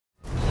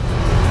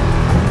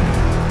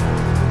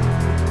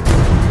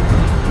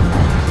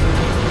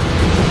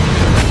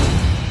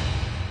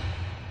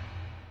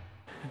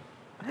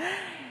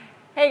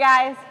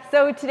guys,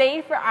 so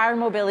today for our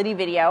mobility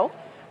video,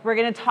 we're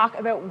going to talk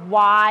about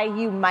why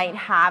you might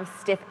have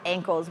stiff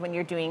ankles when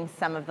you're doing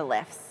some of the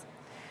lifts.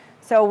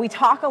 So we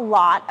talk a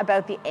lot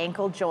about the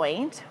ankle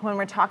joint when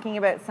we're talking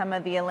about some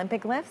of the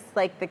Olympic lifts,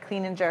 like the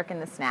clean and jerk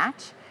and the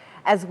snatch,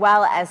 as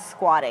well as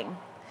squatting.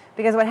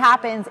 Because what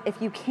happens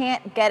if you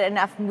can't get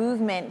enough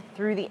movement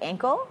through the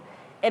ankle,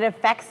 it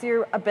affects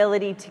your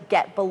ability to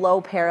get below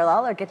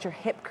parallel or get your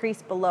hip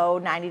crease below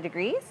 90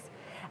 degrees,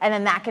 and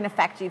then that can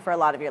affect you for a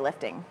lot of your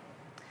lifting.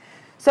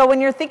 So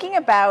when you're thinking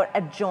about a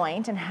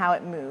joint and how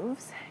it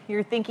moves,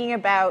 you're thinking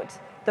about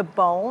the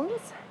bones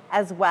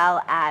as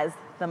well as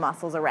the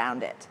muscles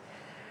around it.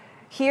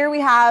 Here we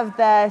have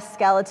the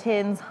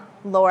skeleton's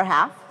lower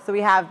half. So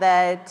we have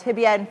the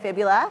tibia and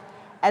fibula,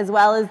 as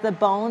well as the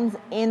bones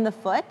in the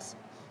foot.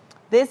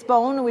 This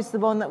bone, which is the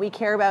bone that we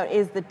care about,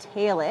 is the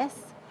talus,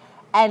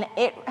 and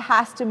it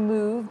has to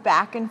move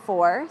back and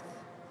forth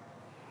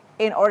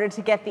in order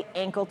to get the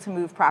ankle to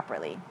move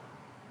properly.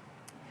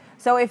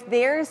 So if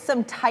there's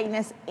some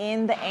tightness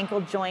in the ankle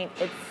joint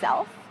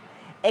itself,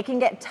 it can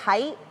get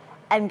tight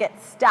and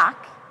get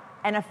stuck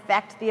and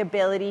affect the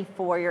ability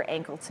for your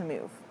ankle to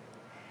move.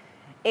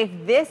 If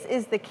this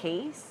is the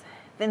case,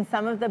 then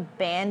some of the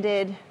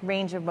banded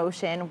range of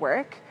motion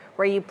work,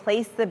 where you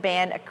place the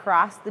band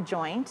across the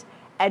joint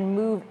and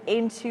move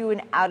into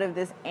and out of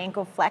this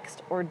ankle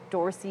flexed or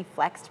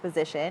dorsiflexed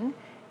position,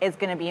 is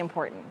going to be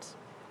important.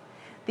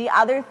 The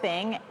other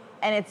thing,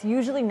 and it's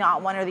usually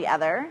not one or the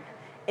other,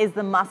 is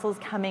the muscles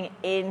coming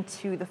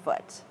into the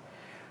foot.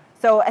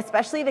 So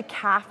especially the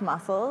calf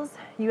muscles,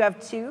 you have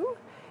two.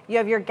 You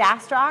have your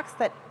gastrocs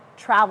that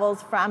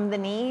travels from the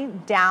knee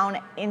down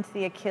into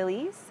the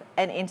Achilles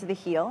and into the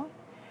heel.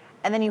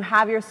 And then you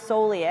have your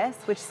soleus,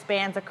 which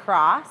spans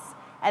across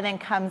and then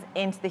comes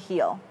into the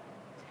heel.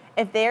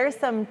 If there's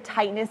some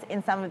tightness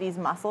in some of these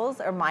muscles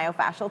or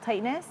myofascial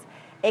tightness,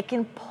 it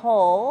can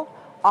pull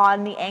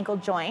on the ankle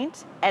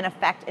joint and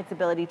affect its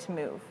ability to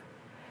move.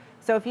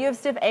 So if you have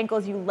stiff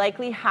ankles, you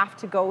likely have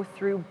to go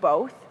through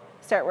both,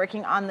 start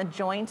working on the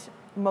joint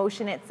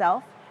motion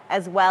itself,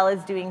 as well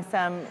as doing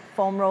some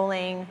foam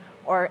rolling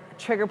or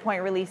trigger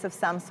point release of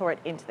some sort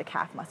into the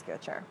calf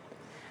musculature.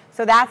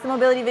 So that's the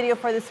mobility video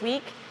for this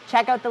week.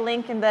 Check out the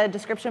link in the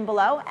description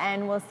below,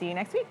 and we'll see you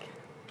next week.